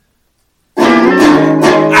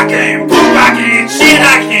I can't poop, I can't shit,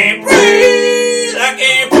 I can't breathe. I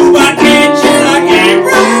can't poop, I can't shit, I can't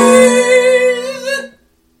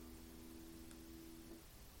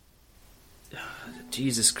breathe.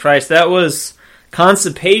 Jesus Christ, that was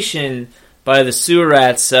Constipation by the Sewer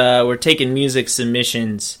Rats. We're taking music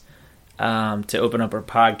submissions to open up our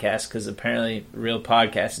podcast, because apparently real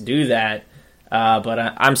podcasts do that.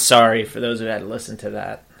 But I'm sorry for those who had to listen to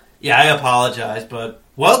that. Yeah, I apologize, but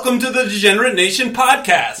welcome to the Degenerate Nation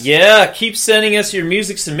podcast. Yeah, keep sending us your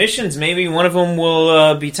music submissions. Maybe one of them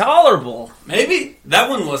will be tolerable. Maybe. That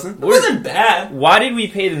one wasn't. It wasn't bad. Why did we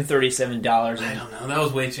pay them $37? I don't know. That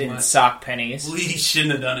was way too much. Sock pennies. We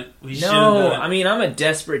shouldn't have done it. I mean, I'm a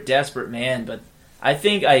desperate man, but I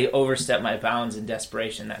think I overstepped my bounds in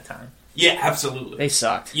desperation that time. Yeah, absolutely. They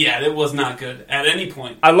sucked. Yeah, it was not good at any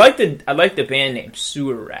point. I like the band name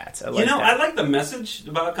Sewer Rats. I like the message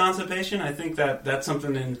about constipation. I think that's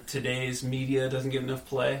something in today's media doesn't get enough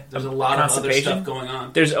play. There's a lot of other stuff going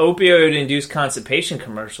on. There's opioid-induced constipation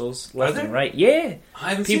commercials left and right. Yeah, I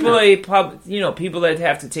haven't seen people that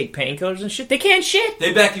have to take painkillers and shit. They can't shit.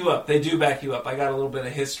 They back you up. They do back you up. I got a little bit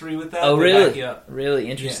of history with that. Oh, they really? Back you up.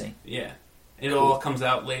 Really interesting. Yeah. It all comes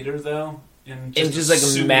out later though. In just like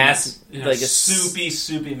a mass, like a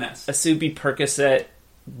soupy mess. A soupy Percocet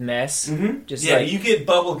mess. Mm-hmm. You get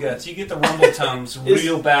bubble guts. You get the rumble tongues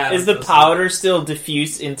real bad. Is the powder still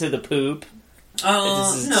diffused into the poop?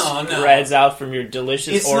 No. Spreads out from your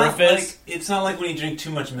delicious orifice. It's not like when you drink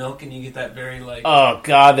too much milk and you get that very oh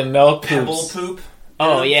god, the milk pebble poop.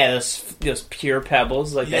 Oh yeah, those pure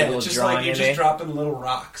pebbles that little just drawing like you're just dropping little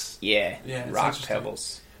rocks. Yeah, rock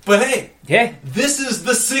pebbles. But hey, this is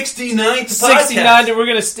the 69th podcast. We're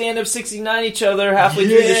going to stand up 69 each other halfway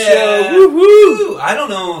through the show. Woohoo! I don't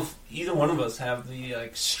know if either one of us have the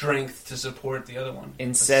strength to support the other one.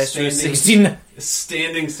 Incestuous 69.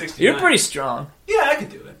 Standing 69. You're pretty strong. Yeah, I could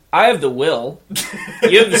do it. I have the will.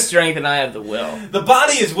 You have the strength and I have the will. The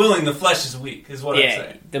body is willing, the flesh is weak, is what I'm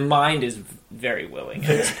saying. The mind is very willing at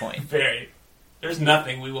this point. Very. There's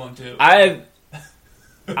nothing we won't do.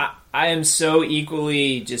 I am so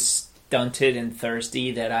equally just stunted and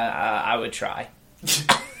thirsty that I would try.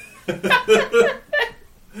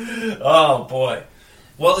 Oh boy!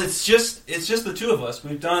 Well, it's just the two of us.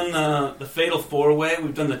 We've done the Fatal 4-Way.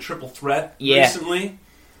 We've done the Triple Threat recently,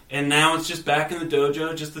 and now it's just back in the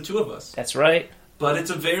dojo, just the two of us. That's right. But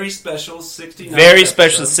it's a very special 69. Very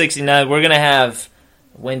special 69. We're gonna have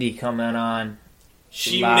Wendy coming on.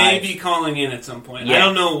 She live. may be calling in at some point. Yeah. I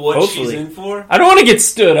don't know what she's in for. I don't want to get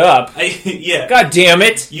stood up. God damn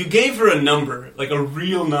it. You gave her a number, like a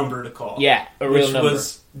real number to call. Yeah, a real number. Which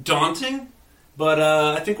was daunting, but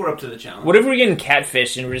I think we're up to the challenge. What if we're getting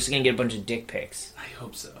catfished and we're just going to get a bunch of dick pics? I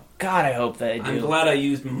hope so. God, I hope that I do. I'm glad I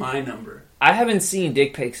used my number. I haven't seen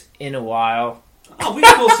dick pics in a while. Oh, we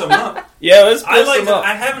can pull some up. Yeah, let's pull some up.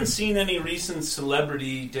 I haven't seen any recent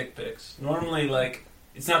celebrity dick pics. Normally,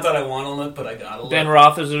 it's not that I want to look, but I gotta look. Ben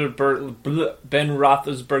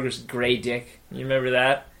Roethlisberger's gray dick. You remember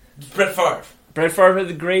that? Brett Favre. Brett Favre had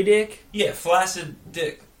the gray dick? Yeah, flaccid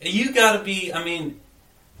dick. You gotta be,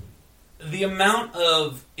 the amount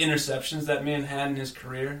of interceptions that man had in his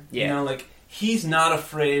career, he's not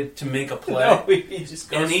afraid to make a play. No, he just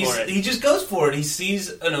goes for it. He just goes for it. He sees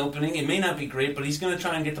an opening. It may not be great, but he's going to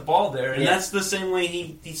try and get the ball there. And that's the same way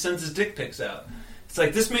he sends his dick pics out. It's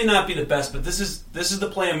like, this may not be the best, but this is the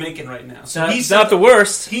play I'm making right now. So he's not the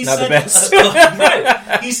worst. Not the best.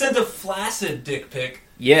 Right. He sent a flaccid dick pic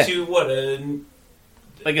to what,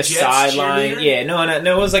 like a sideline. Yeah, no,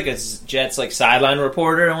 it was like a Jets sideline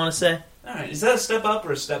reporter, I want to say. All right, is that a step up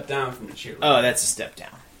or a step down from the cheerleader? Oh, that's a step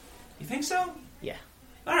down. You think so? Yeah.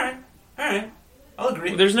 All right. I'll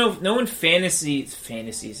agree. Well, there's no one fantasies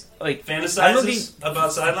fantasizes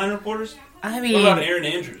about sideline reporters. I mean, what about Aaron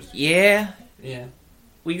Andrews? Yeah.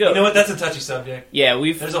 We go. You know what? That's a touchy subject. Yeah,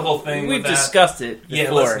 there's a whole thing. We've discussed it before.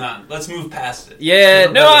 Yeah, let's not. Let's move past it.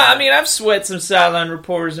 Yeah, no, I've sweat some sideline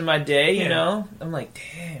reporters in my day. You know, I'm like,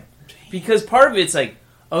 damn, because part of it's like,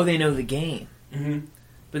 oh, they know the game. Mm-hmm.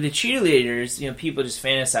 But the cheerleaders, people just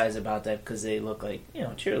fantasize about that because they look like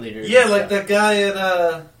cheerleaders. Yeah, like that guy at.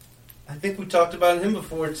 I think we talked about him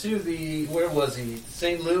before too. Where was he?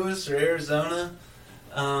 St. Louis or Arizona?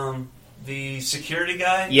 The security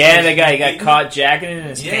guy? Yeah, the guy got caught jacking in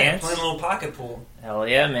his pants. Yeah, playing a little pocket pool. Hell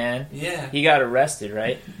yeah, man. Yeah. He got arrested,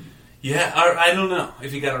 right? Yeah, I don't know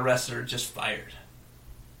if he got arrested or just fired.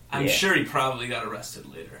 I'm sure he probably got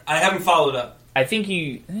arrested later. I haven't followed up. I think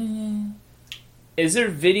he... Is there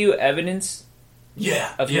video evidence?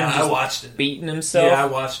 Yeah, of him I watched it. Beating himself? Yeah, I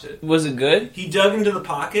watched it. Was it good? He dug into the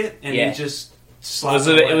pocket and he just slapped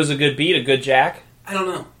it was a good beat, a good jack? I don't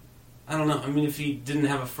know. I don't know. I mean, if he didn't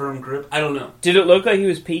have a firm grip, I don't know. Did it look like he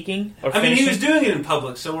was peeking? Or I mean, he was doing it in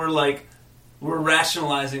public, so we're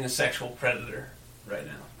rationalizing a sexual predator right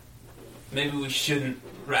now. Maybe we shouldn't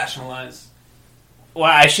rationalize. Well,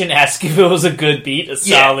 I shouldn't ask if it was a good beat, a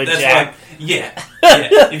solid jack. Yeah.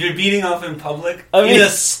 If you're beating off in public, in a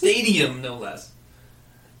stadium, no less.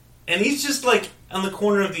 And he's just like on the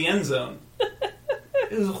corner of the end zone.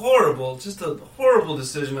 It was horrible. Just a horrible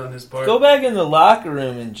decision on his part. Go back in the locker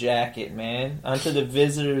room and jack it, man. Onto the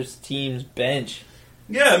visitors' team's bench.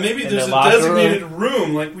 Yeah, maybe there's a designated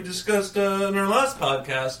room like we discussed in our last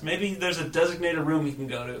podcast. Maybe there's a designated room we can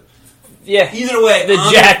go to. Yeah. Either way, the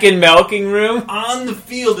jack and milking room on the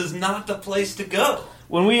field is not the place to go.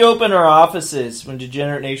 When we open our offices, when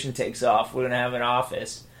Degenerate Nation takes off, we're gonna have an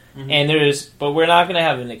office, but we're not gonna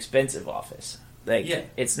have an expensive office.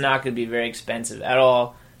 It's not gonna be very expensive at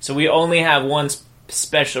all. So we only have one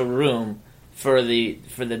special room for the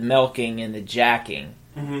milking and the jacking,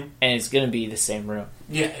 and it's gonna be the same room.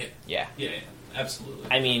 Yeah,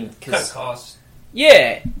 absolutely. I mean, cut costs.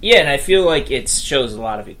 Yeah, and I feel like it shows a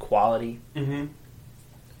lot of equality. Mm-hmm.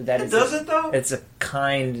 Does it though? It's a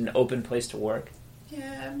kind and open place to work.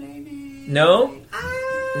 Yeah, maybe. No?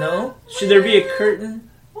 No? Should there be a curtain?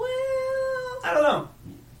 Well, I don't know.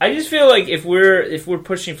 I just feel like if we're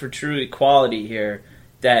pushing for true equality here,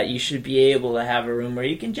 that you should be able to have a room where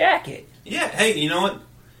you can jack it. Yeah, hey, you know what?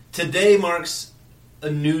 Today marks a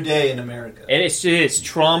new day in America. And it's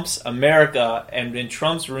Trump's America, and in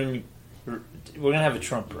Trump's room, we're going to have a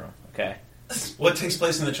Trump room, okay? What takes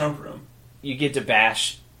place in the Trump room? You get to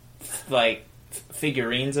bash,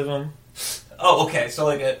 figurines of him. Oh, okay. So,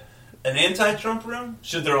 an anti-Trump room?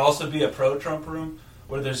 Should there also be a pro-Trump room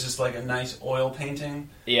where there's just, a nice oil painting?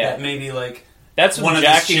 Yeah. That maybe, that's one of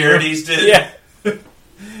the charities did? Yeah.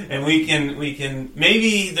 And we can...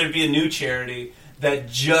 Maybe there'd be a new charity that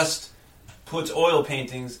just puts oil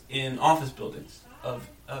paintings in office buildings of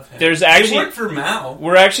him. There's actually... They work for Mao.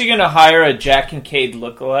 We're actually going to hire a Jack Kincaid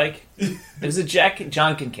lookalike. There's a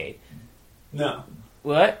John Kincaid. No.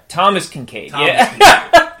 What? Thomas Kincaid. Kincaid.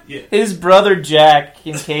 Yeah. His brother Jack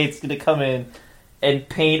Kincaid's going to come in and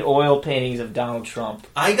paint oil paintings of Donald Trump.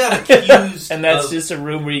 I got accused and that's just a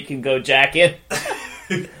room where you can go jack in.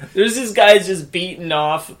 There's this guy just beaten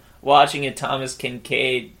off watching a Thomas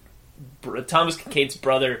Kincaid's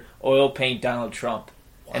brother oil paint Donald Trump.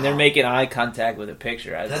 Wow. And they're making eye contact with a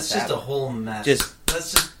picture. That's just a whole mess.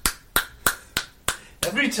 That's just...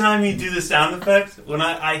 Every time you do the sound effect, when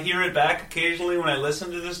I hear it back occasionally when I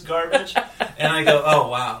listen to this garbage, and I go, oh,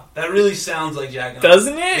 wow, that really sounds like Jack and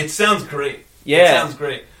Doesn't it? It sounds great. Yeah. It sounds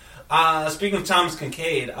great. Speaking of Thomas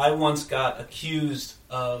Kincaid, I once got accused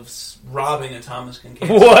of robbing a Thomas Kincaid.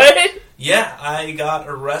 What? Yeah, I got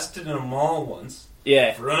arrested in a mall once.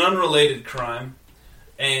 Yeah. For an unrelated crime.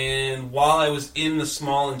 And while I was in the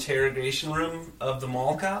small interrogation room of the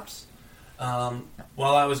mall cops,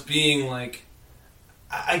 while I was being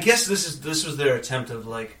I guess this was their attempt of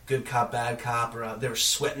good cop, bad cop, or they were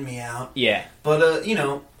sweating me out. Yeah. But a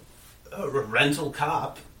rental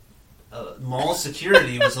cop, mall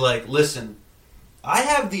security was like, listen, I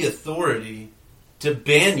have the authority to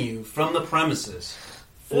ban you from the premises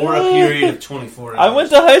for a period of 24 hours. I went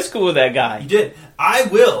to high school with that guy. You did. I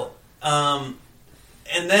will.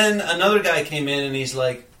 And then another guy came in and he's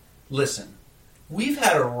like, listen, we've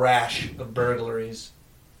had a rash of burglaries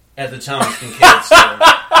at the Thomas Kincaid store.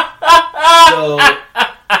 So,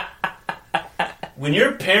 when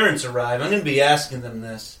your parents arrive, I'm going to be asking them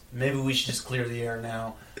this. Maybe we should just clear the air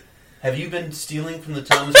now. Have you been stealing from the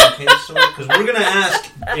Thomas Kincaid store? Because we're going to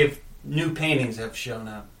ask if new paintings have shown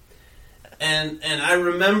up. And I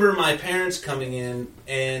remember my parents coming in,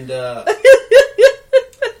 and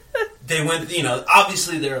they went,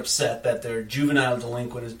 obviously they're upset that their juvenile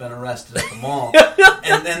delinquent has been arrested at the mall.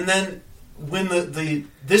 and then when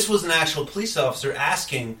this was an actual police officer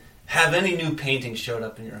asking, have any new paintings showed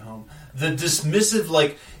up in your home? The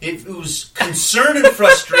dismissive, it was concern and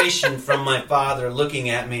frustration from my father looking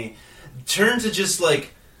at me, turned to just,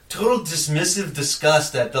 total dismissive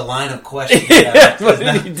disgust at the line of questioning. What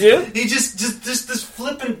did he do? He just this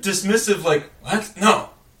flippant, dismissive, what?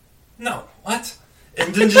 No, what?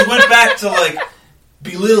 And then just went back to,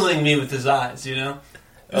 belittling me with his eyes, It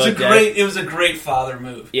was a great father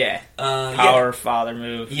move. Yeah. Father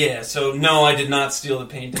move. Yeah, so no, I did not steal the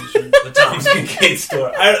paintings from the Thomas Kincaid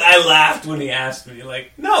store. I laughed when he asked me,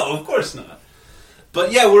 no, of course not.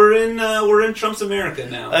 But yeah, we're in Trump's America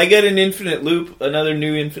now. I get an infinite loop, another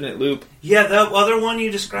new infinite loop. Yeah, that other one you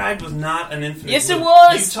described was not an infinite loop. Yes, it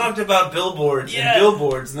was! You talked about billboards and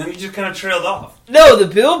billboards, and then you just kind of trailed off. No, the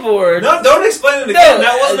billboard... No, don't explain it again.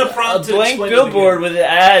 That wasn't a prompt to blank billboard with an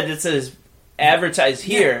ad that says, advertise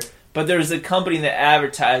here, but there's a company that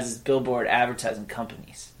advertises billboard advertising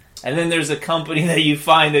companies. And then there's a company that you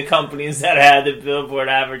find the companies that had the billboard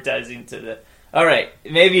advertising to the... All right,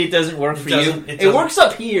 maybe it doesn't work for you. It works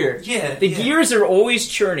up here. Yeah. The gears are always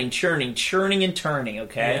churning, and turning,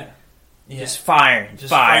 okay? Yeah. Just firing.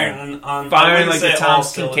 Firing like the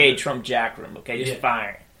Thomas Kincaid Trump Jack Room, okay? Just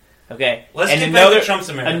firing. Okay? Let's get back to Trump's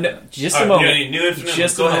America. Just a moment. New infinite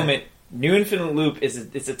just loop. a moment. New infinite loop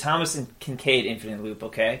it's a Thomas and Kincaid infinite loop,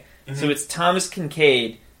 okay? Mm-hmm. So it's Thomas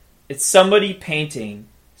Kincaid. It's somebody painting,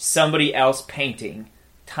 somebody else painting,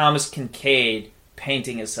 Thomas Kincaid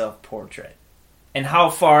painting a self-portrait. And how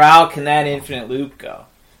far out can that infinite loop go?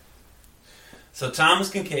 So Thomas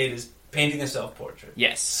Kincaid is painting a self-portrait.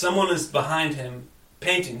 Yes. Someone is behind him,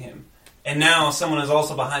 painting him. And now someone is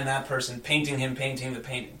also behind that person, painting him, painting the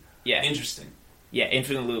painting. Yeah. Interesting. Yeah,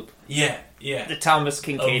 infinite loop. Yeah. The Thomas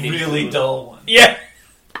Kincaid a really dull one. Yeah.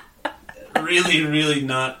 Really, really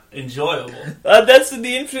not enjoyable. That's what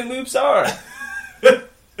the infinite loops are.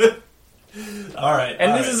 All right.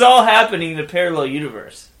 And this is all happening in a parallel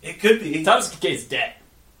universe. It could be. Thomas Kincaid's dead.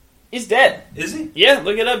 He's dead. Is he? Yeah,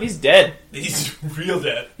 look it up. He's dead. He's real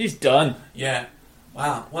dead. He's done. Yeah.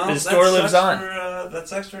 Wow. Well, his story lives on. That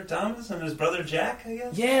sucks for Thomas and his brother Jack, I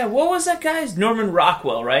guess? Yeah, what was that guy's? Norman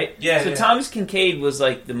Rockwell, right? Yeah. So Thomas Kincaid was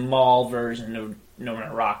like the mall version of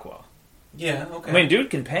Norman Rockwell. Yeah, okay. I mean, dude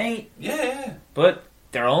can paint. Yeah. But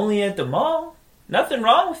they're only at the mall. Nothing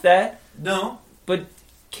wrong with that. No. But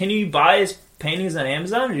can you buy his paintings on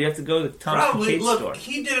Amazon, or do you have to go to the Thomas Kincaid store? Look,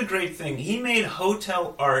 he did a great thing. He made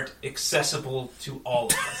hotel art accessible to all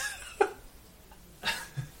of us.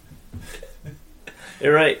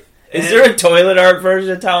 You're right. Is there a toilet art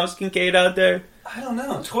version of Thomas Kincaid out there? I don't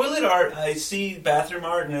know. Toilet art, I see bathroom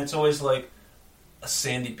art, and it's always like a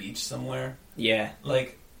sandy beach somewhere. Yeah.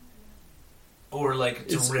 Or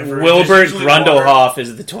it's a river. Wilbert Grundlehoff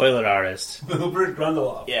is the toilet artist. Wilbert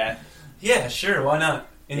Grundlehoff. Yeah. Yeah, sure, why not?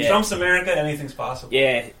 In Trump's America, anything's possible.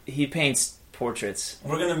 Yeah, he paints portraits.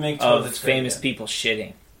 We're going to make toilets of famous people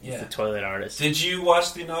shitting. Yeah. The toilet artist. Did you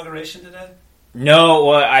watch the inauguration today? No,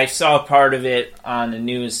 well, I saw part of it on the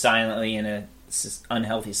news silently in a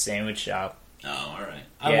unhealthy sandwich shop. Oh, all right.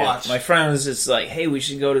 I watched. My friend was just like, hey, we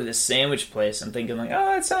should go to this sandwich place. I'm thinking like, oh,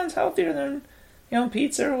 that sounds healthier than,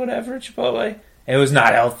 pizza or whatever, Chipotle. It was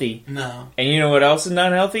not healthy. No. And you know what else is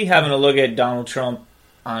not healthy? Having a look at Donald Trump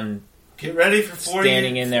on... Get ready for 4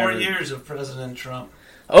 years of President Trump.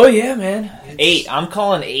 Oh, yeah, man. 8. I'm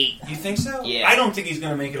calling 8. You think so? Yeah. I don't think he's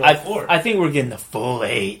going to make it all 4. I think we're getting the full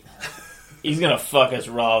 8. He's going to fuck us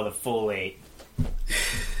raw with a full 8.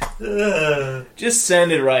 Just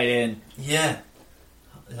send it right in. Yeah.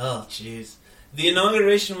 Oh, jeez. The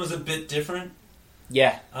inauguration was a bit different.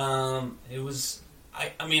 Yeah. It was...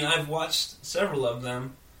 I mean, I've watched several of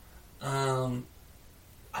them. I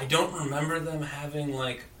don't remember them having,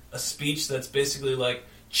 a speech that's basically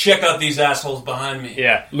check out these assholes behind me.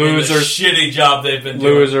 Yeah, losers. The shitty job they've been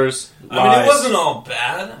doing. Losers. I mean, it wasn't all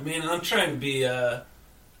bad. I mean, I'm trying to be, have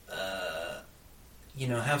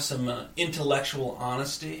some intellectual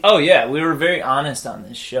honesty. Oh, yeah, we were very honest on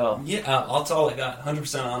this show. Yeah, that's all I got.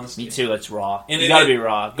 100% honesty. Me too, it's raw. And you gotta be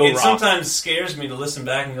raw. Go raw. It sometimes scares me to listen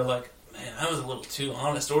back and go man, I was a little too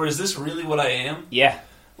honest. Or is this really what I am? Yeah.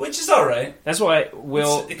 Which is all right. That's why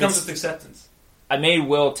it comes with acceptance. I made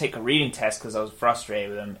Will take a reading test because I was frustrated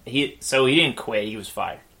with him. He didn't quit. He was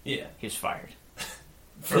fired. Yeah. He was fired.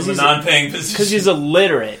 From a non-paying position. Because he's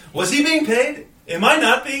illiterate. Was he being paid? Am I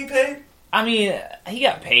not being paid? I mean, he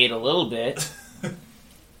got paid a little bit.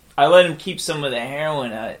 I let him keep some of the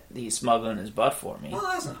heroin he's smuggling in his butt for me. Well,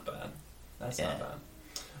 that's not bad. That's not bad.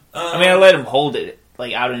 I mean, I let him hold it,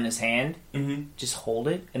 out in his hand. Mm-hmm. Just hold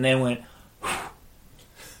it. And then went...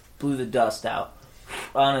 blew the dust out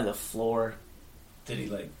onto the floor. Did he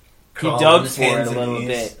he dug for it a little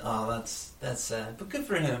bit. Oh, that's sad. But good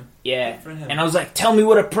for him. Yeah. Good for him. And I was like, tell me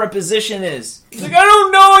what a preposition is. He's like, I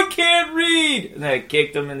don't know, I can't read. And then I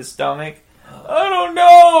kicked him in the stomach. I don't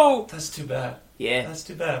know. That's too bad. Yeah. That's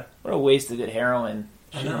too bad. What a waste of good heroin.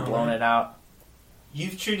 Should have blown it out.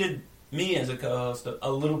 You've treated me as a co-host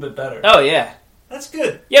a little bit better. Oh, yeah. That's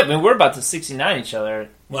good. Yeah, I mean, we're about to 69 each other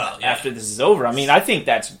after this is over. I mean, I think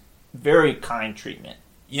that's very kind treatment.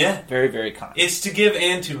 Yeah. Very, very kind. It's to give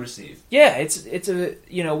and to receive. Yeah, it's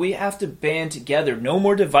we have to band together. No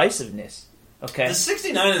more divisiveness. Okay? The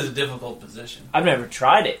 69 is a difficult position. I've never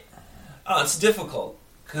tried it. Oh, it's difficult.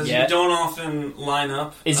 Because you don't often line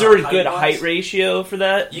up. Is there a good height ratio for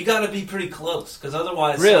that? You got to be pretty close, because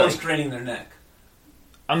otherwise someone's straining their neck.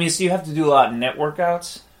 I mean, so you have to do a lot of net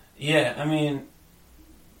workouts? Yeah, I mean,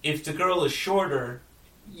 if the girl is shorter,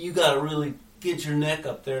 you got to really get your neck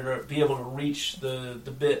up there to be able to reach the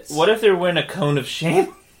bits. What if they're wearing a cone of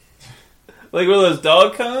shame? Like one of those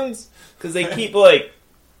dog cones? Because they keep, like,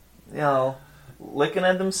 you know, licking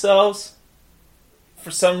at themselves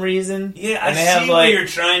for some reason. Yeah, and I see where you're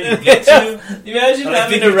trying to get to. Imagine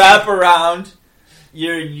having to wrap around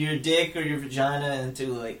your dick or your vagina into,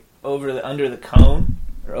 like, under the cone.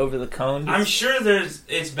 Or over the cone. I'm sure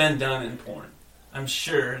it's been done in porn. I'm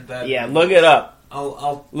sure that... Yeah, look it up.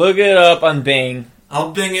 I'll look it up on Bing.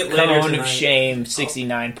 I'll Bing it later tonight. Cone of Shame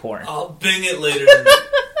 69 porn. I'll Bing it later tonight.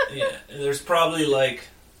 Yeah, there's probably like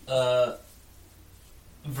a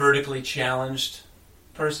vertically challenged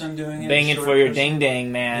person doing it. Bing it for your ding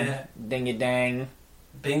dang, man. Yeah. Ding it dang.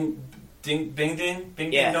 Bing ding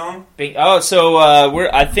dong. Bing. Oh, so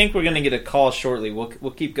I think we're gonna get a call shortly.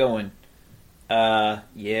 We'll keep going.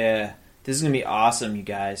 Yeah, this is gonna be awesome, you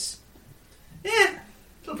guys. Yeah,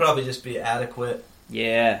 it'll probably just be adequate.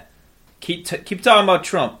 Yeah, keep talking about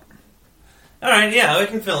Trump. All right, yeah, I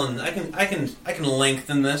can fill in. I can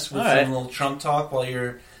lengthen this with some little Trump talk while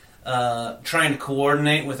you're trying to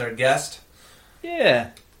coordinate with our guest.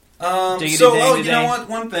 Yeah. You know what?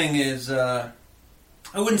 One thing is, I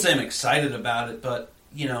wouldn't say I'm excited about it, but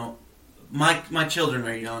you know, my children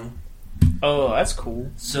are young. Oh, that's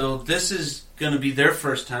cool. So this is going to be their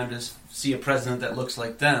first time to see a president that looks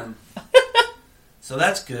like them. So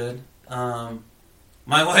that's good.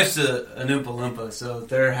 My wife's an Oompa Loompa, so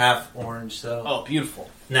they're half orange. So beautiful.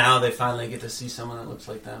 Now they finally get to see someone that looks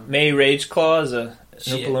like them. May Rageclaw is an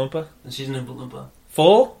Oompa Loompa? She's an Oompa Loompa.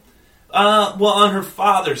 Full? Well, on her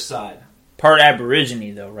father's side. Part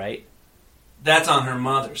Aborigine, though, right? That's on her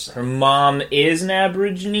mother's side. Her mom is an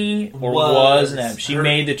Aborigine, or was an Aborigine? She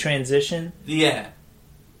made the transition? Yeah.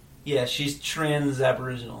 Yeah, she's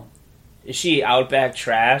trans-Aboriginal. Is she Outback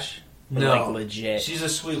trash? Or no. Like legit? She's a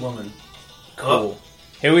sweet woman. Cool. Oh.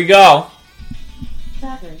 Here we go.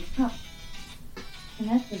 Battery up.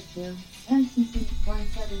 Connected to MCC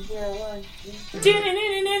 1701.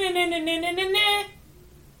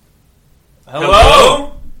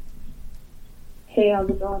 Hello? Hey, how's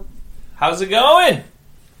it going? How's it going?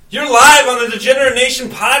 You're live on the Degenerate Nation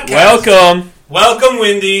podcast. Welcome. Welcome,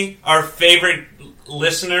 Wendy, our favorite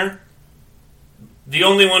listener. The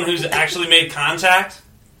only one who's actually made contact.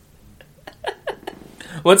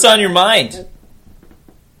 What's on your mind?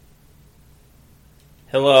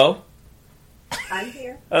 Hello? I'm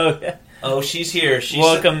here. Oh, she's here.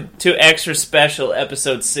 Welcome to Extra Special,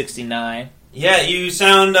 episode 69. Yeah, you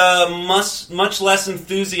sound much less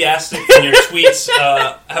enthusiastic than your tweets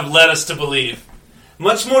have led us to believe.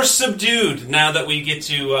 Much more subdued now that we get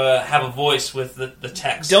to have a voice with the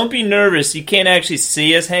text. Don't be nervous. You can't actually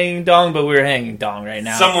see us hanging dong, but we're hanging dong right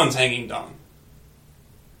now. Someone's hanging dong.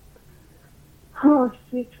 Oh,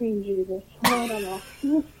 sweet cream Jesus. I don't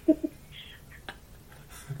know.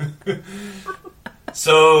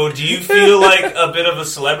 So, do you feel like a bit of a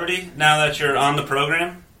celebrity now that you're on the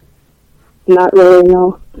program? Not really,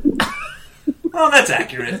 no. Oh, that's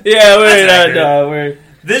accurate. Yeah, we're...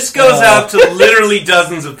 This goes out to literally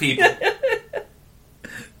dozens of people.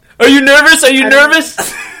 Are you nervous? Nervous?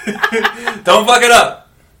 Don't fuck it up.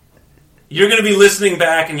 You're going to be listening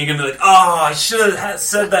back and you're going to be like, oh, I should have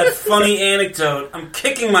said that funny anecdote. I'm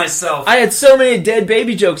kicking myself. I had so many dead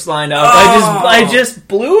baby jokes lined up. Oh. I just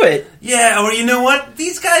blew it. Yeah, or you know what?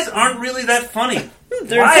 These guys aren't really that funny.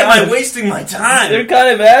 Why am I wasting my time? They're kind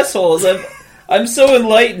of assholes. I'm so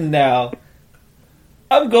enlightened now.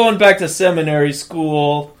 I'm going back to seminary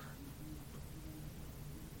school.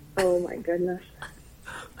 Oh my goodness.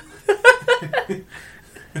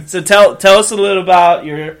 So tell us a little about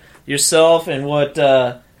yourself and what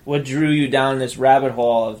drew you down this rabbit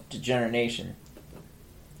hole of degeneration.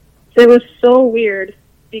 It was so weird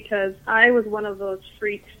because I was one of those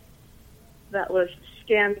freaks that was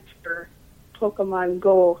scanned for Pokemon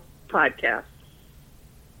Go podcast.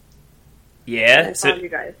 Yeah, I found you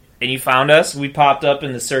guys. And you found us? We popped up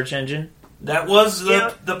in the search engine? That was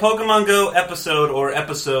the Pokemon Go episode, or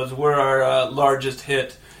episodes, were our largest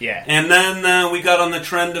hit. Yeah. And then we got on the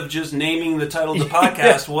trend of just naming the title of the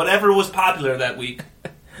podcast whatever was popular that week.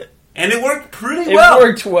 And it worked pretty well. It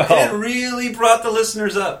worked well. It really brought the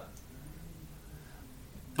listeners up.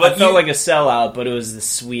 But I felt like a sellout, but it was the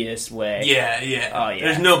sweetest way. Yeah. Oh, yeah.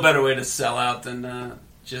 There's no better way to sell out than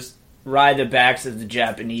just... ride the backs of the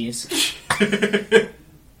Japanese.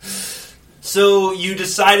 So you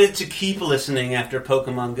decided to keep listening after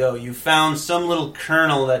Pokemon Go. You found some little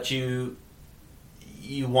kernel that you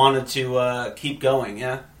wanted to keep going,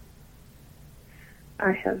 yeah?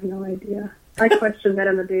 I have no idea. I question that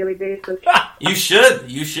on a daily basis. You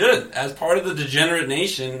should. As part of the Degenerate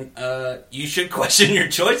Nation, you should question your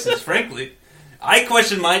choices, frankly. I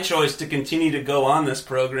question my choice to continue to go on this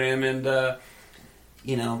program and,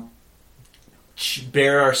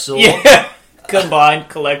 bare our soul. Yeah. Combined,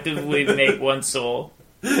 collectively make one soul.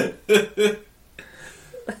 I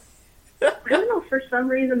don't know, for some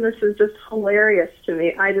reason this is just hilarious to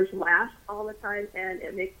me. I just laugh all the time, and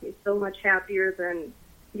it makes me so much happier than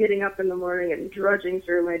getting up in the morning and drudging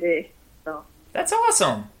through my day. So that's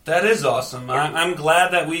awesome. That is awesome. I'm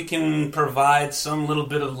glad that we can provide some little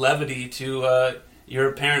bit of levity to your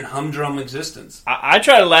apparent humdrum existence. I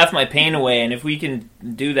try to laugh my pain away, and if we can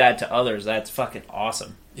do that to others, that's fucking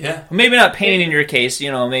awesome. Yeah. Maybe not pain in your case,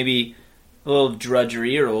 maybe a little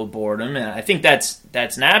drudgery or a little boredom, and I think that's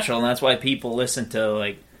natural, and that's why people listen to,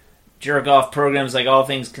 like, jerk-off programs like All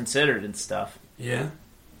Things Considered and stuff. Yeah.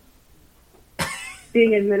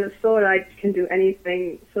 Being in Minnesota, I can do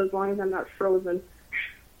anything, so as long as I'm not frozen.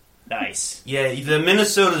 Nice. Yeah, the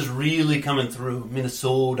Minnesota's really coming through.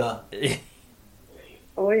 Minnesota.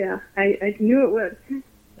 Oh, yeah. I knew it would.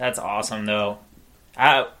 That's awesome, though.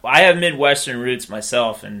 I have Midwestern roots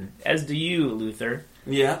myself, and as do you, Luther.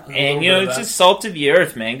 Yeah. And, it's just salt of the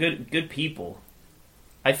earth, man. Good people.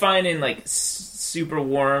 I find in, like, super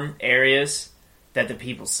warm areas that the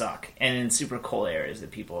people suck, and in super cold areas the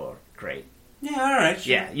people are great. Yeah, all right.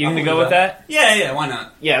 Sure. Yeah, you gonna go with that? Yeah, why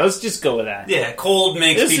not? Yeah, let's just go with that. Yeah, cold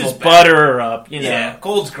makes this people is butter her up, Yeah,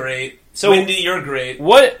 cold's great. So, Wendy, you're great.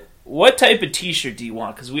 What type of T-shirt do you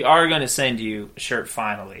want? Because we are going to send you a shirt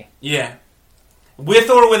finally. Yeah.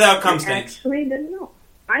 With or without cum stains? Actually, didn't know.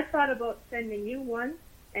 I thought about sending you one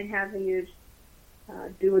and having you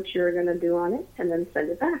do what you were going to do on it and then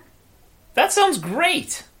send it back. That sounds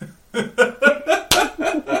great.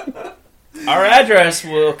 Our address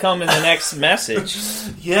will come in the next message.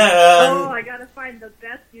 Yeah. I got to find the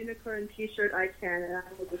best unicorn T-shirt I can, and I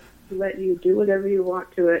will just let you do whatever you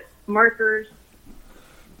want to it. Markers,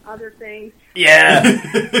 other things. Yeah.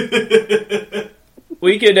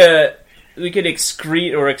 We could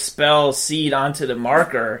excrete or expel seed onto the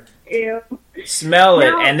marker. Ew. Smell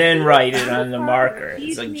it and then write it on the marker.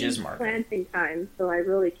 It's like jizz marker. Planting time, so I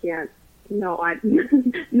really can't. No,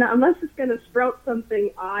 no, unless it's going to sprout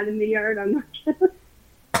something odd in the yard, I'm not gonna.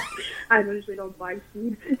 I usually don't buy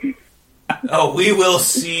seed. Oh, we will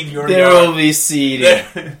seed your there yard. There will be seed.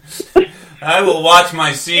 I will watch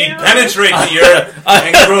my seed penetrate the earth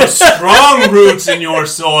and grow strong roots in your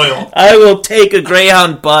soil. I will take a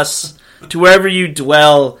Greyhound bus to wherever you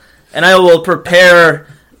dwell, and I will prepare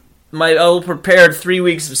 3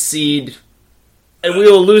 weeks of seed, and we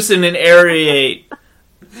will loosen and aerate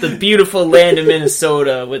the beautiful land of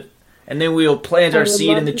Minnesota and then we will plant our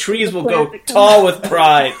seed, and the trees will go tall with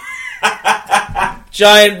pride.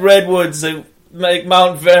 Giant redwoods that make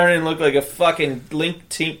Mount Vernon look like a fucking Link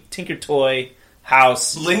Tinker Toy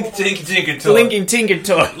house. Link Tink Tinker Toy. Linking Tinker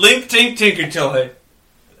Toy. Link Tink Tinker Toy.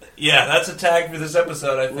 Yeah, that's a tag for this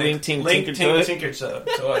episode, I think. Link Tink Tinker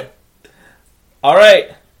Toy. All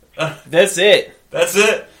right. That's it. That's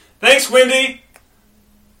it. Thanks, Wendy.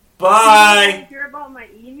 Bye. Did you hear about my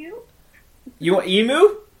emu? You want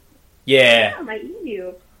emu? Yeah. Yeah, my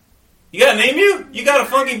emu. You got an emu? You got a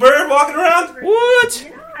funky bird walking around? What?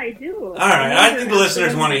 Yeah, I do. All right, I think the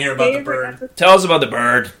listeners want to hear about the bird. Tell us about the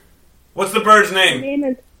bird. What's the bird's Her name? name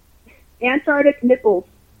is Antarctic Nipples.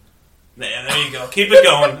 Yeah, there you go. Keep it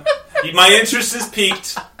going. My interest is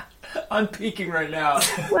piqued. I'm peeking right now.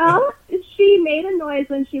 Well, she made a noise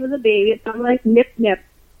when she was a baby. It sounded like nip nip.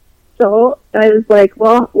 So I was like,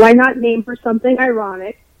 well, why not name her something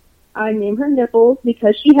ironic? I named her Nipples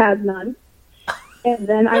because she has none. And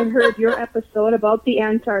then I heard your episode about the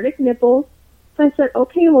Antarctic Nipples. So I said,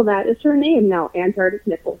 okay, well, that is her name now, Antarctic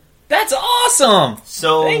Nipples. That's awesome!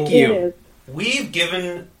 So thank you. We've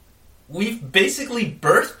basically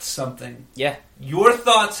birthed something. Yeah. Your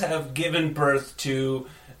thoughts have given birth to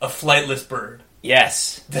a flightless bird.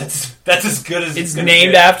 Yes. That's as good as it's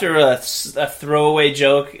named after a throwaway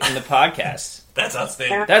joke in the podcast. That's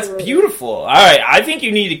outstanding. Absolutely. That's beautiful. All right, I think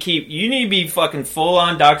you need to be fucking full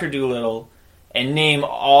on Dr. Dolittle and name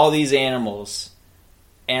all these animals,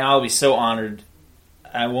 and I'll be so honored.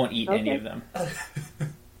 I won't eat any of them.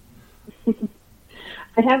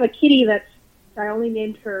 I have a kitty I only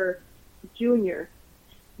named her Junior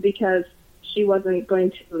because she wasn't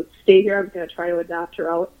going to stay here. I was going to try to adopt her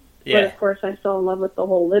out. Yeah. But, of course, I fell in love with the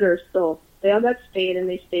whole litter, so they all got spayed and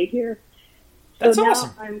they stayed here. That's so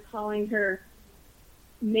awesome. Now I'm calling her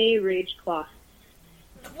May Rage Claw.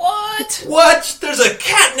 What? What? There's a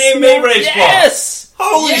cat named May Rage Claw. Yes!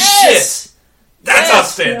 Holy Yes! shit! That's Yes!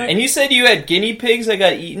 outstanding. And you said you had guinea pigs that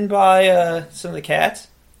got eaten by some of the cats?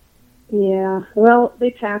 Yeah, well,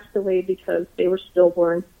 they passed away because they were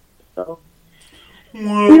stillborn. So we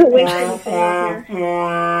don't waste anything out here.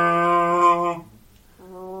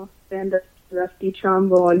 Oh, send a rusty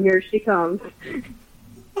trombone. Here she comes.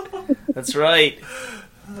 That's right.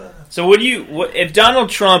 So what if Donald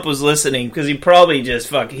Trump was listening, because he probably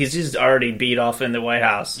he's just already beat off in the White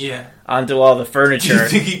House. Yeah. Onto all the furniture. You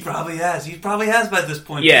think he probably has? He probably has by this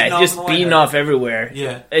point. Yeah, just beating off everywhere.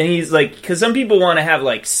 Yeah. And he's like, because some people want to have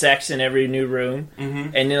like sex in every new room,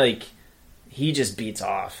 and like, he just beats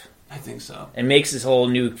off. I think so. And makes his whole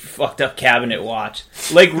new fucked up cabinet watch.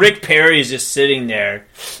 Like Rick Perry's just sitting there,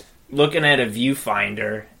 looking at a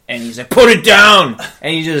viewfinder. And he's like, put it down!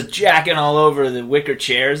 And he's just jacking all over the wicker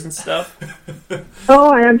chairs and stuff.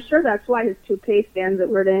 Oh, and I'm sure that's why his toupee stands at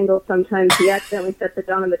weird angles. Sometimes he accidentally sets it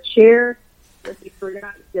down on the chair, or he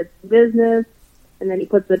forgot he did some business, and then he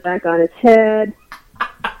puts it back on his head.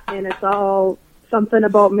 And it's all something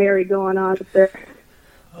about Mary going on up there.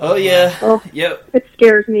 Oh, yeah. Oh, yep. It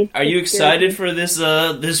scares me. Are you excited for this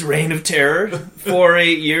this reign of terror? 4 or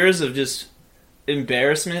 8 years of just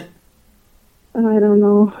embarrassment? I don't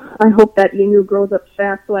know. I hope that emu grows up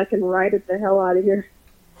fast so I can ride it the hell out of here.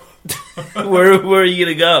 Where are you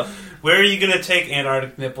going to go? Where are you going to take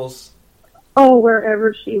Antarctic Nipples? Oh,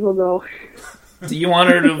 wherever she will go. Do you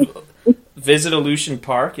want her to visit Aleutian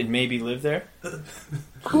Park and maybe live there?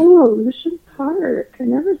 Oh, Aleutian Park. I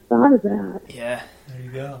never thought of that. Yeah. There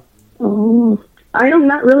you go. Oh. I'm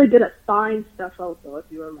not really good at thawing stuff out, though, if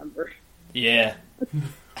you remember. Yeah.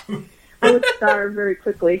 I would starve very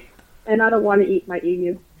quickly. And I don't want to eat my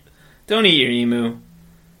emu. Don't eat your emu.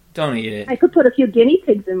 Don't eat it. I could put a few guinea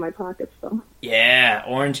pigs in my pockets, though. Yeah,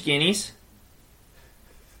 orange guineas.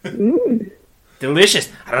 Mm. Delicious.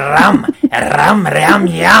 Rum,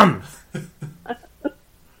 yum.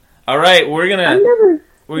 All right, we're gonna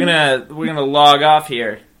log off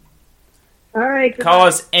here. All right. Call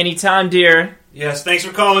us anytime, dear. Yes, thanks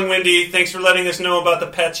for calling, Wendy. Thanks for letting us know about the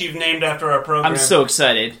pets you've named after our program. I'm so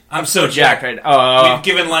excited. I'm so jacked right now. We've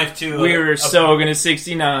given life to... We were so gonna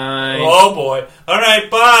 69. Oh, boy. All right,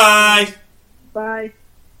 bye. Bye.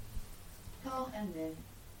 Call ended.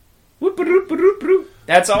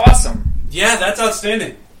 That's awesome. Yeah, that's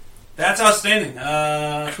outstanding. That's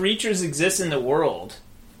outstanding. Creatures exist in the world.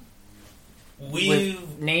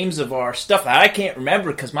 With names of our stuff that I can't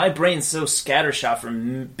remember because my brain's so scattershot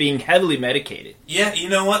from being heavily medicated. Yeah, you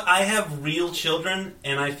know what? I have real children,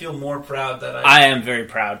 and I feel more proud that I am very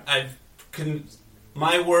proud.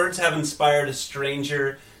 My words have inspired a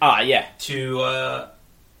stranger. Yeah. To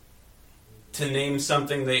name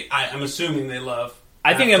something I'm assuming they love.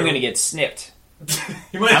 I think I'm going to get snipped.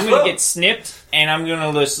 You might I'm as going well. to get snipped, and I'm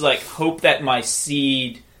going to just hope that my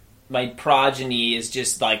seed, my progeny, is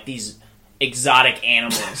just like these exotic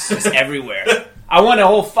animals just everywhere. I want a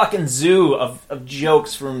whole fucking zoo of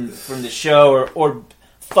jokes from the show or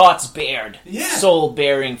thoughts bared. Yeah. Soul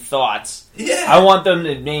bearing thoughts. Yeah. I want them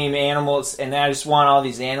to name animals, and I just want all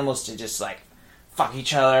these animals to just fuck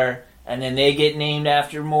each other, and then they get named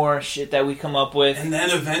after more shit that we come up with. And then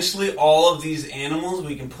eventually all of these animals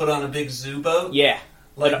we can put on a big zoo boat. Yeah.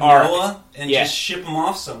 Like Noah, and just ship them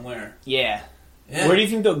off somewhere. Yeah. Yeah. Where do you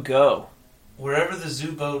think they'll go? Wherever the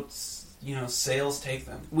zoo boats, sails take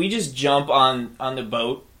them. We just jump on the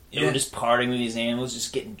boat, and Yeah. we're just partying with these animals,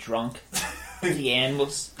 just getting drunk. The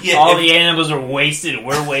animals. Yeah, All the animals are wasted, and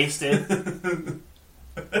we're wasted.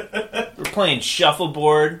 We're playing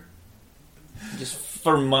shuffleboard, just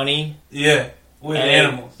for money. Yeah, with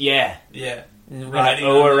animals. Yeah. Yeah. We're going to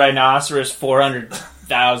owe a rhinoceros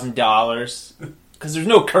 $400,000. Because there's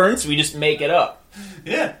no currency, we just make it up.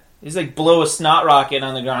 Yeah. It's like blow a snot rocket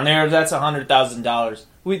on the ground. That's $100,000.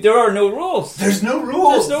 There are no rules. There's no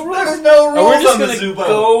rules. There's no rules. There's no rules. And we're just on the going zoo to boat.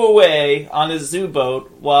 go away on a zoo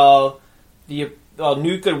boat while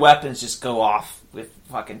nuclear weapons just go off with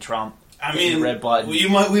fucking Trump. I mean, red blood. We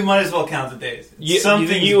might as well count the days.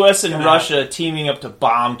 The U.S. and Russia teaming up to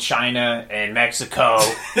bomb China and Mexico.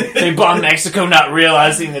 They bomb Mexico, not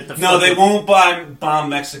realizing that No, they won't bomb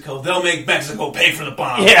Mexico. They'll make Mexico pay for the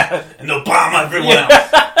bomb. Yeah. And they'll bomb everyone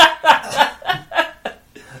else.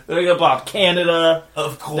 They're going to bomb Canada.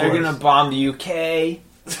 Of course. They're going to bomb the UK.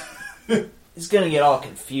 He's going to get all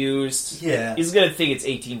confused. Yeah. He's going to think it's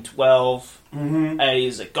 1812. Mm-hmm. And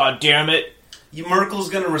he's like, God damn it. Merkel's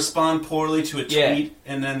going to respond poorly to a tweet,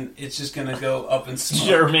 and then it's just going to go up in smoke.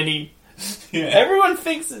 Germany. Yeah. Everyone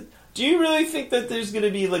thinks that Do you really think that there's going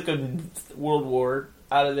to be like a world war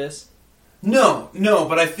out of this? No,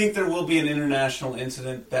 but I think there will be an international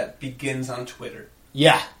incident that begins on Twitter.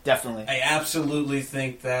 Yeah, definitely. I absolutely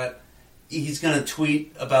think that he's going to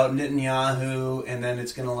tweet about Netanyahu, and then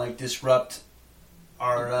it's going to like disrupt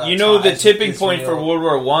our. The tipping point for World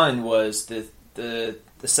War I was the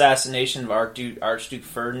assassination of Archduke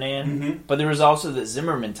Ferdinand, but there was also the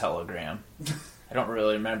Zimmerman telegram. I don't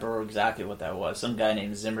really remember exactly what that was. Some guy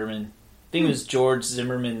named Zimmerman. I think it was George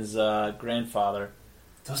Zimmerman's grandfather.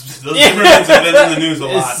 Those Zimmermans have been in the news a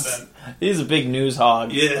lot, then. He's a big news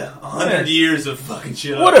hog. Yeah, 100 years of fucking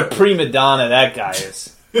shit. What a prima donna that guy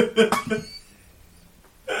is.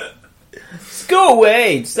 Just go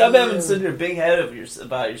away. Stop having such a big head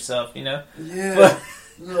about yourself, you know? Yeah.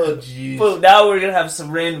 Oh, jeez. But now we're going to have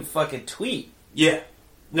some random fucking tweet. Yeah.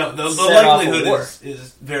 No, the likelihood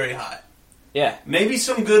is very high. Yeah. Maybe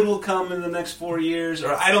some good will come in the next 4 years,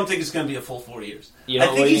 or I don't think it's going to be a full 4 years. I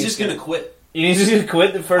think he's just going to quit. He's just going to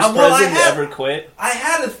quit? The first president to ever quit? I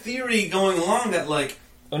had a theory going along that, like...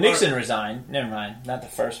 Well, Nixon resigned. Never mind. Not the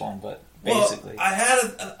first one, but basically. Well, I had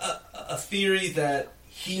a theory that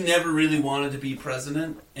he never really wanted to be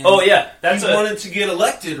president. And he wanted to get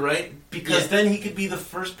elected, right? Because then he could be the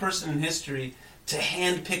first person in history to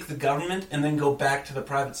handpick the government and then go back to the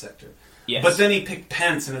private sector. Yes. But then he picked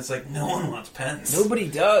Pence, and it's like, no one wants Pence. Nobody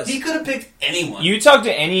does. He could have picked anyone. You talk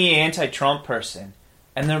to any anti-Trump person,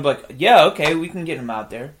 and they're like, yeah, okay, we can get him out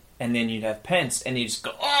there. And then you'd have Pence, and you just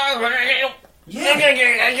go, oh, yeah.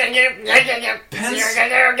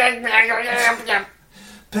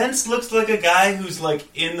 Pence looks like a guy who's like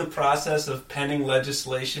in the process of penning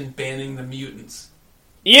legislation banning the mutants.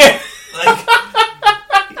 Yeah. Like,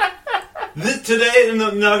 today in the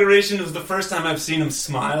inauguration was the first time I've seen him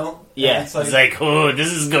smile. Yeah. It's like, oh,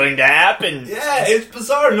 this is going to happen. Yeah, it's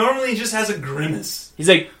bizarre. Normally he just has a grimace. He's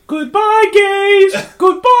like, goodbye gays,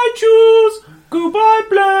 goodbye Jews, goodbye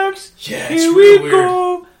blacks. Yeah, here we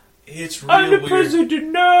go. It's real I'm the weird.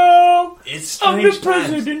 president now. It's strange I'm the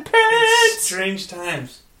president, Pence. It's strange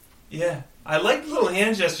times. Yeah. I like the little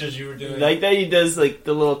hand gestures you were doing. Like that he does like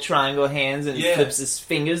the little triangle hands and he flips his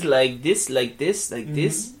fingers like this, like this, like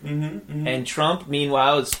this. Mm-hmm, mm-hmm. And Trump,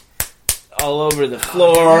 meanwhile, is all over the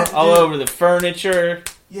floor, all over the furniture.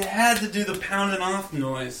 You had to do the pounding off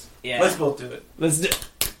noise. Yeah. Let's both do it. Let's do it.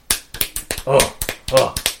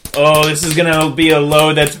 Oh, this is going to be a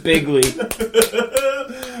load that's bigly.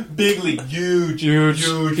 Bigly. Huge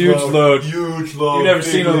load. Huge load. You've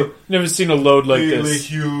never seen a load like this.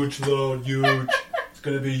 Huge load. Huge. It's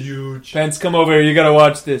going to be huge. Pence, come over here. You got to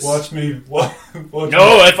watch this. Watch me.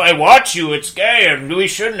 If I watch you, it's gay, and we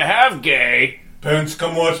shouldn't have gay. Pence,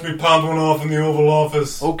 come watch me pound one off in the Oval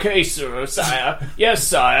Office. Okay, sire. Yes,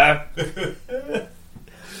 sire.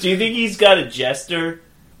 Do you think he's got a jester?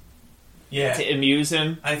 Yeah. To amuse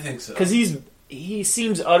him? I think so. Because he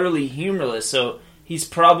seems utterly humorless, so he's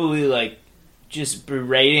probably, like, just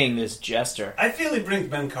berating this jester. I feel he brings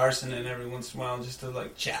Ben Carson in every once in a while just to,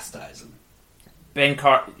 like, chastise him.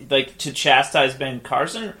 To chastise Ben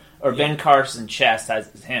Carson? Or Ben Carson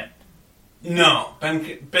chastises him? No.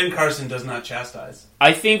 Ben Carson does not chastise.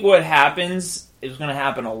 I think what happens is going to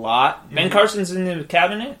happen a lot. Mm-hmm. Ben Carson's in the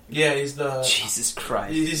cabinet? Yeah, he's the... Jesus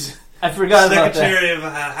Christ. He's... I forgot about that. Secretary of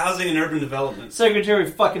Housing and Urban Development. Secretary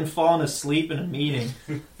fucking falling asleep in a meeting.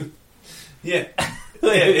 Yeah.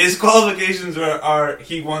 His qualifications are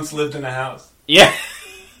he once lived in a house. Yeah.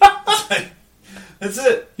 That's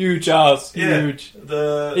it. Huge house. Yeah. Huge.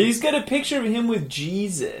 He's got a picture of him with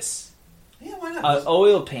Jesus. Yeah, why not? An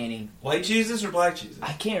oil painting. White Jesus or black Jesus?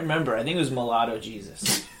 I can't remember. I think it was mulatto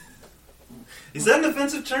Jesus. Is that an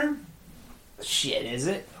offensive term? Shit, is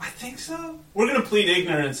it? I think so. We're going to plead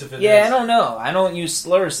ignorance if it is. Yeah, I don't know. I don't use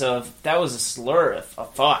slurs, so if that was a slur,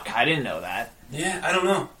 fuck, I didn't know that. Yeah, I don't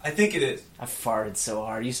know. I think it is. I farted so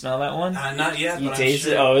hard. You smell that one? Not yet, you but taste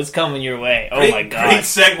I'm sure. it? Oh, it's coming your way. Oh my god. Great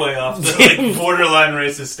segue off the borderline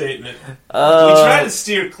racist statement. We try to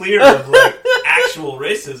steer clear of actual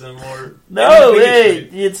racism or... No,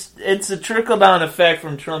 it's a trickle-down effect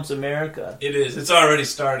from Trump's America. It is. It's already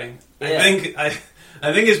starting. Yeah.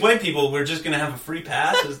 I think as white people, we're just going to have a free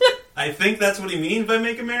pass. I think that's what he means by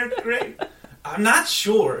 "Make America Great." I'm not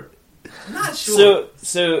sure. So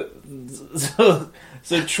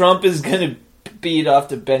Trump is going to beat off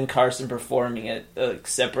to Ben Carson performing at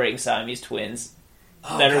separating Siamese twins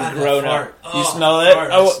that are grown up. You smell it?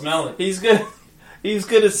 I smell it. He's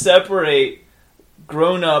gonna separate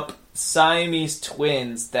grown up Siamese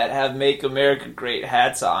twins that have "Make America Great"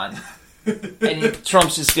 hats on, and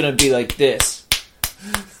Trump's just going to be like this.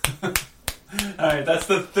 Alright, that's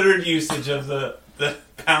the third usage of the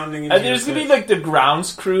pounding. And there's gonna be like the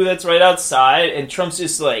grounds crew that's right outside, and Trump's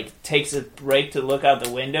just like takes a break to look out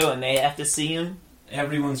the window, and they have to see him.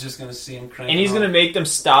 Everyone's just gonna see him crank. And he's gonna make them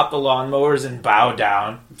stop the lawnmowers and bow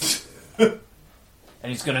down. And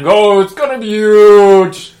he's gonna go, it's gonna be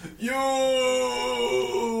huge! Huge!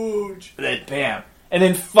 And then bam. And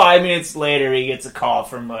then 5 minutes later he gets a call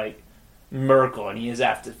from like Merkel, and he has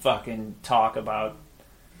to fucking talk about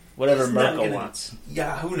whatever Merkel wants.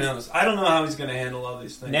 Yeah, who knows? I don't know how he's gonna handle all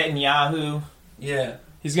these things. Netanyahu. Yeah.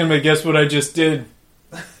 He's gonna be, guess what I just did?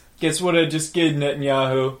 Guess what I just did,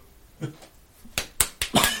 Netanyahu?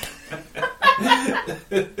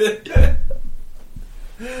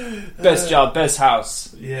 Best job, best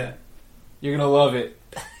house. Yeah. You're gonna love it.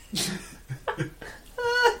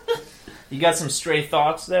 You got some stray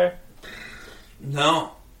thoughts there?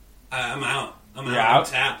 No. I'm out. You're out?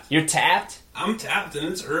 I'm tapped. You're tapped? I'm tapped, and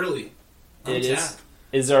it's early. I'm tapped.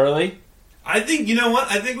 Is early? I think, you know what?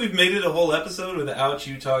 I think we've made it a whole episode without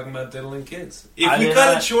you talking about diddling kids. If we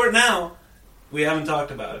cut it short now, we haven't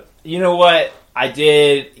talked about it. You know what? I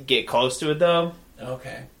did get close to it, though.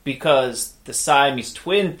 Okay. Because the Siamese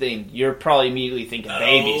twin thing, you're probably immediately thinking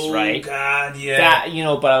babies, right? Oh, God, yeah. That,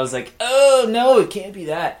 but I was like, oh, no, it can't be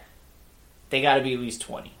that. They gotta be at least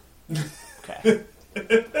 20. Okay.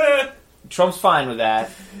 Trump's fine with that.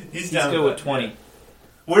 He's good with 20. Yeah.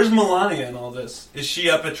 Where's Melania in all this? Is she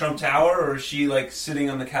up at Trump Tower, or is she like sitting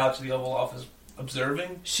on the couch of the Oval Office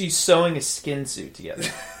observing? She's sewing a skin suit together.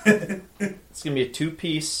 It's gonna be a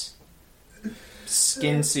 2-piece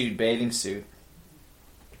skin suit, bathing suit.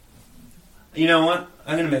 You know what?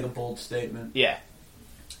 I'm gonna make a bold statement. Yeah.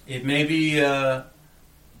 It may be,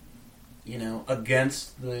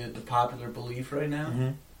 against the popular belief right now.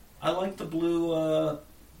 Mm-hmm. I like the blue,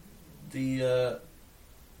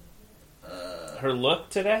 her look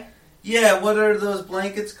today? Yeah, what are those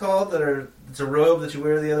blankets called? It's a robe that you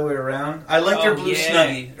wear the other way around. I like her blue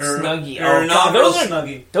snuggie. Snuggie. Or inaugural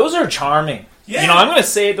snuggie. Those are charming. Yeah. I'm going to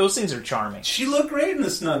say it, those things are charming. She looked great in the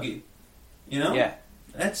snuggie. Yeah.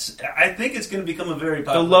 I think it's going to become a very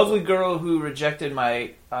popular... The lovely girl who rejected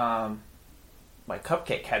my my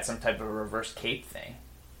cupcake had some type of a reverse cape thing.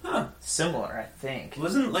 Huh. Similar, I think.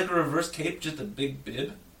 Wasn't like a reverse cape just a big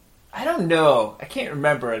bib? I don't know. I can't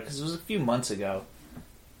remember it because it was a few months ago.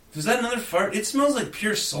 Was that another fart? It smells like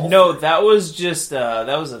pure sulfur. No, that was just that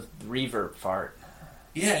was a reverb fart.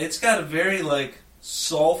 Yeah, it's got a very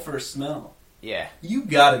sulfur smell. Yeah. You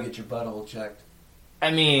gotta get your butthole checked.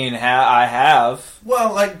 I mean, I have.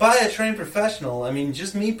 Well, by a trained professional. I mean,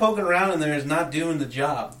 just me poking around in there is not doing the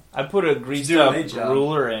job. I put a greased up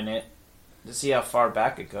ruler in it to see how far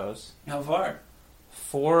back it goes. How far?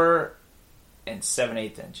 4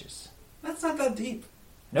 7/8 inches. That's not that deep.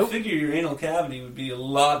 Nope. I figure your anal cavity would be a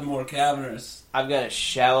lot more cavernous. I've got a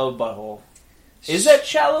shallow butthole. Is that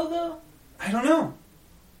shallow, though? I don't know.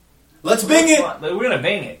 Let's bang it! We're gonna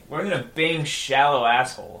bang it. We're gonna bang shallow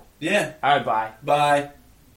asshole. Yeah. Alright, bye. Bye.